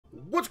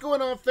What's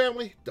going on,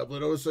 family?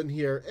 Dublin Odinson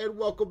here, and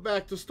welcome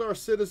back to Star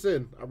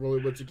Citizen. I'm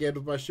rolling once again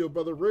with my shield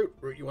brother, Root.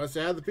 Root, you want to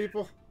say hi to the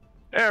people?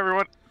 Hey,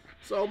 everyone.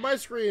 So, on my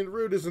screen,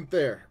 Root isn't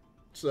there.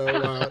 So,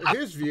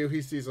 his view,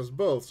 he sees us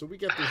both. So, we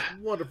got this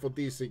wonderful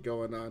DC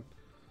going on.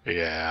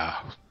 Yeah.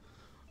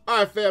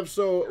 Alright, fam,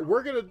 so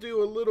we're going to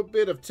do a little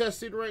bit of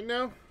testing right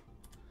now.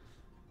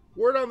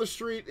 Word on the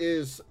street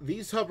is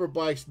these hover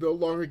bikes no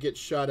longer get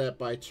shot at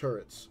by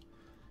turrets.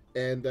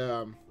 And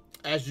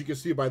as you can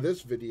see by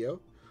this video,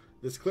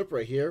 this clip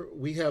right here,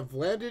 we have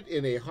landed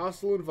in a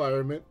hostile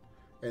environment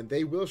and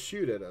they will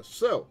shoot at us.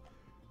 So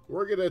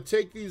we're going to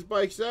take these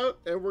bikes out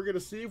and we're going to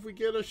see if we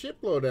get a ship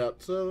blown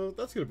out. So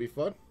that's going to be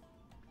fun.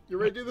 You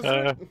ready to do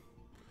this?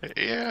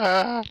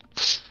 Yeah.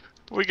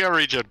 We got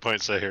regen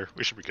points out here.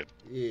 We should be good.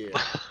 Yeah.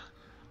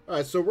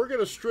 Alright, so we're going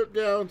to strip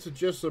down to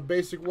just a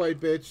basic white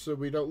bitch so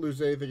we don't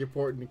lose anything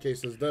important in case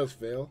this does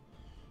fail.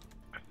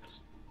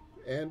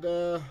 And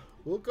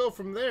we'll go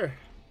from there.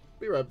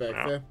 Be right back,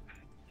 fam.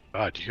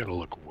 God, you gotta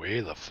look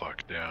way the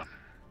fuck down.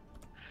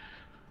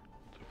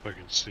 If I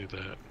can see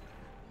that.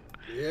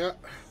 Yeah.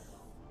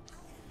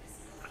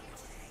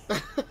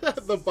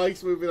 The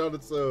bike's moving on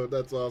its own.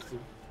 That's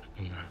awesome.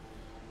 Yeah.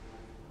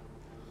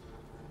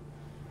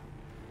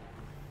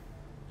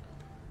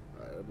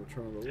 Alright, I'm gonna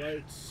turn on the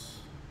lights.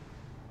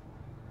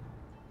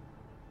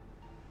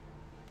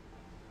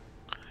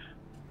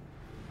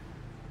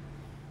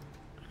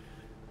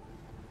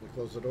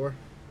 Close the door.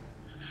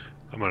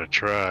 I'm gonna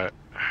try it.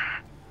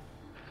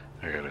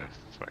 I gotta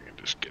fucking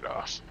just get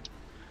off.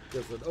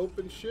 There's an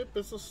open ship,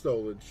 it's a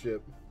stolen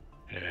ship.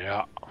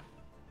 Yeah.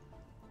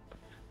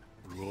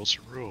 Rules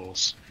are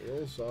rules.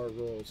 Rules are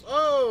rules.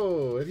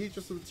 Oh, and he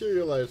just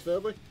materialized,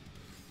 family.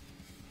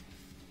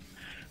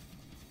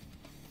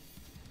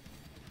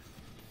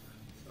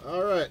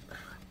 Alright.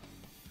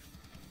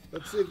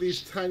 Let's see if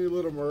these tiny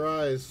little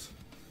Mirais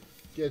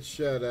get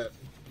shot at.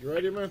 You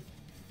ready, man?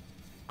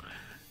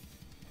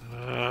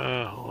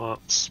 Well,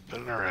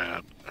 spin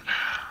around.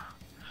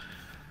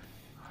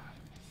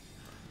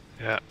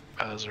 Yeah,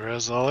 as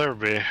I'll ever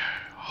be.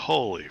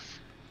 Holy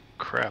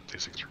crap,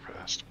 these things are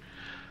fast.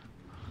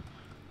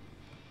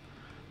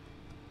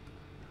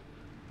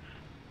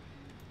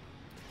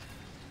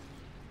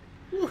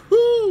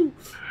 Woohoo!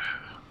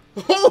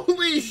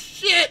 Holy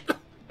shit!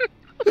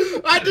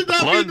 I did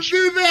not mean to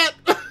do that!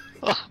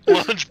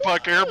 Lunge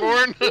puck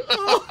airborne?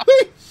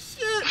 Holy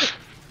shit!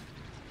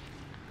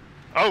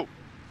 Oh!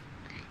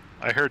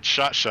 I heard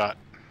shot.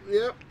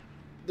 Yep.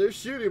 They're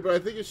shooting, but I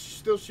think it's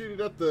still shooting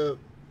at the...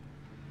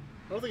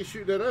 I don't think it's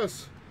shooting at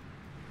us.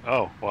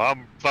 Oh, well,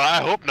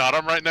 I hope not.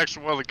 I'm right next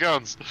to one of the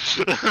guns.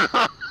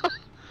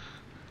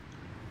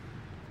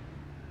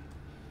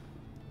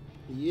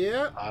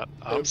 Yeah.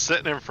 I'm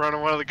sitting in front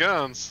of one of the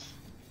guns.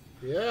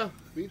 Yeah,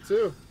 me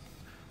too.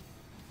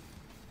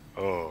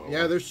 Oh.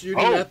 Yeah, they're shooting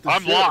at the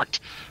I'm ship.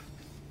 locked.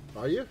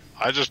 Are you?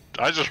 I just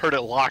heard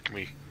it lock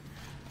me.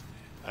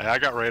 I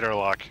got radar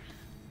lock.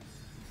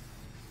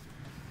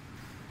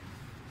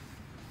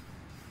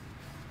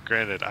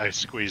 Granted, I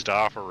squeezed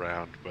off a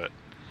round, but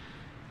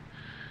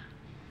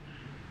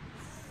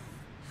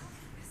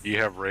you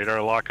have radar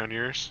lock on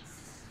yours?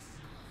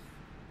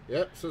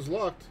 Yep, says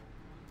locked.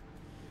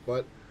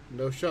 But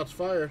no shots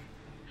fired.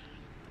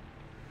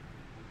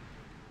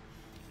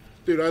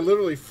 Dude, I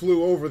literally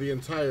flew over the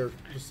entire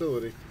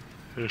facility.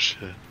 Oh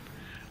shit.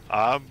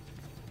 I'm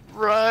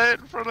right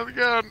in front of the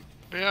gun.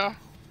 Yeah.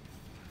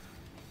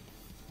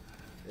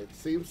 It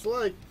seems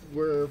like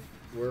we're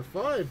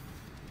fine.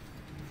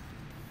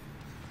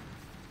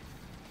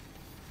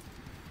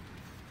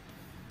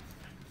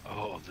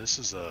 Oh, this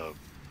is a...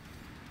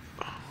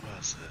 What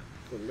is it?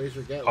 A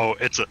laser Gatling. Oh,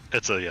 it's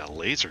a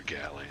laser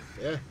Gatling.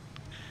 Yeah.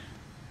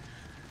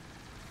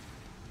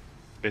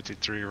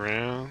 53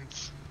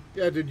 rounds.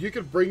 Yeah, dude, you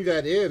could bring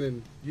that in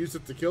and use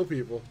it to kill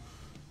people.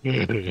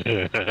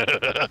 Naked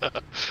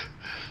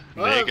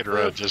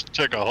Road just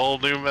took a whole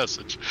new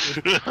message.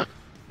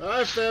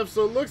 Alright, fam,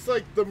 so it looks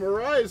like the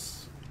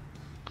Mirais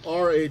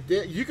are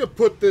you could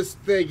put this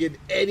thing in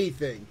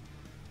anything.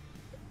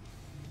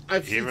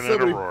 I've Even seen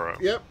an Aurora.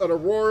 Yep, an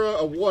Aurora,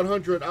 a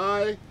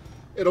 100i.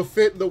 It'll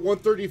fit in the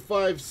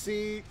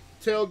 135C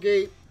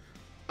tailgate.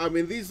 I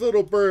mean, these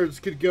little birds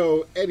could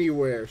go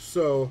anywhere.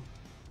 So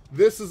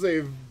this is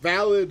a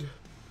valid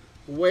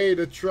way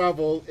to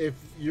travel if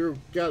you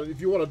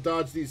want to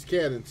dodge these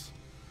cannons.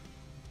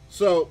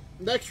 So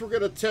next we're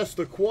gonna test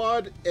the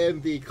quad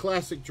and the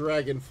classic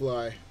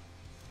dragonfly.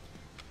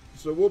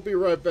 So we'll be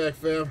right back,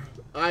 fam.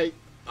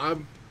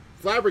 I'm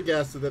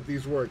flabbergasted that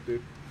these work,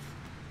 dude.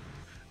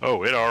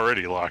 Oh, it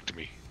already locked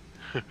me.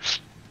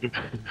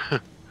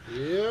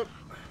 Yep.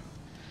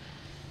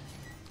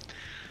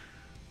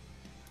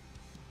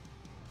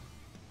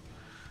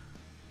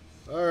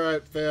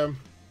 Alright, fam.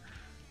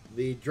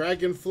 The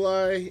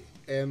dragonfly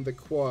and the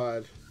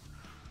quad.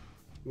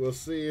 We'll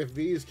see if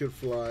these can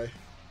fly.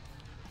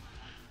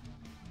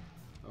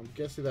 I'm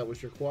guessing that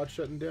was your quad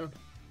shutting down?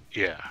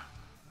 Yeah.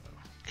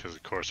 Because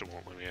of course it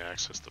won't let me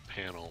access the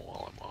panel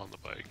while I'm on the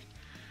bike.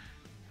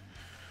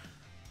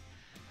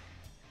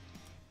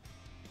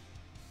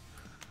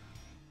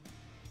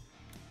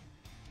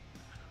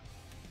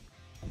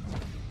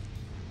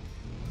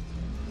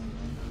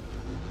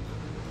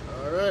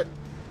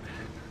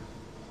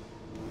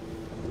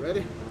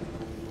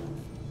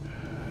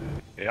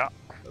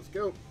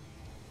 go.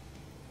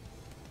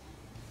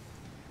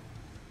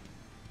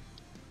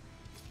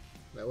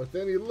 Now, with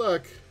any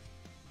luck...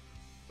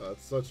 Oh,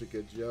 it's such a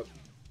good jump.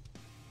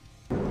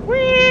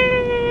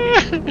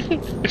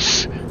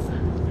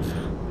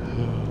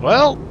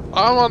 Well,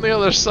 I'm on the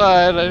other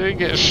side. I didn't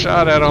get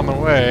shot at on the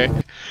way.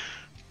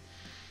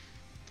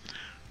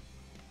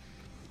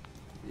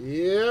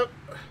 Yep.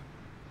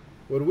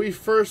 When we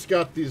first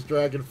got these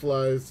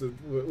dragonflies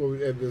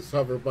and this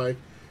hover bike,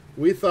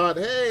 we thought,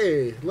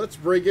 hey, let's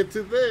bring it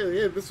to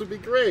this. Yeah, this would be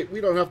great. We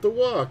don't have to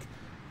walk.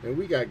 And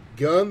we got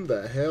gunned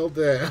the hell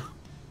down.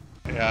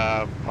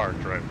 Yeah, I'm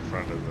parked right in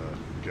front of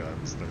the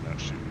guns. They're not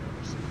shooting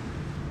at us.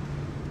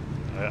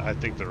 I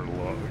think they're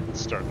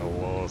starting to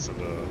lull us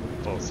into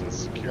false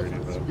security.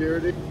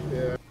 Security,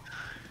 yeah.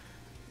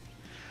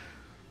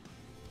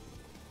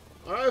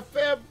 Alright,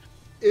 fam.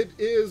 It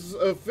is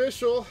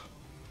official.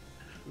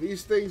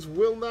 These things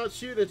will not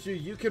shoot at you.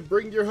 You can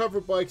bring your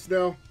hover bikes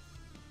now.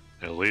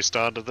 At least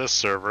onto this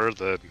server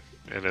that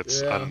in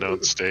its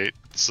unknown state.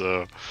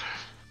 So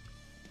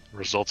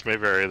results may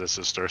vary. This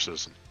is Star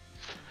Citizen.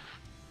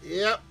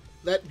 Yep,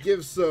 that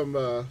gives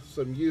some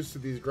use to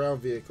these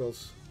ground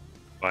vehicles.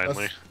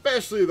 Finally.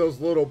 Especially those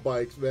little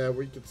bikes, man,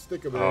 where you can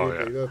stick them in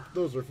anything. Yeah.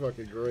 Those are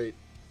fucking great.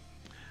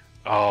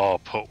 Oh,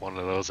 put one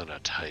of those in a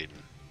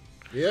Titan.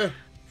 Yeah,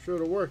 sure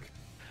to work.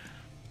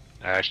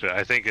 Actually,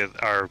 I think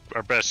our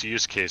best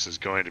use case is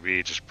going to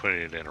be just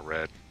putting it in a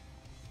red.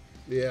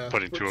 Yeah,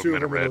 putting two of them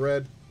in a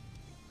red.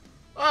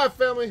 Alright,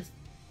 family.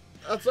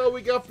 That's all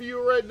we got for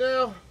you right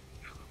now.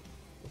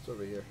 What's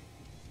over here?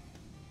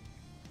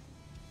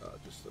 Oh,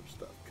 just some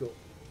stuff. Cool.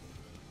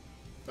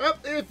 Well,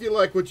 if you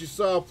like what you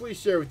saw, please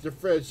share with your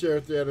friends, share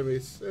with your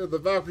enemies. And if the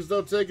Valkyries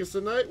don't take us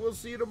tonight, we'll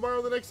see you tomorrow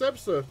in the next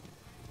episode.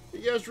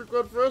 You guys drink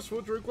one for us,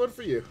 we'll drink one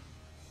for you.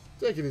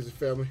 Take it easy,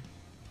 family.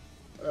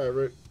 Alright,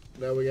 Rick.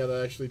 Now we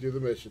gotta actually do the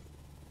mission.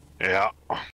 Yeah.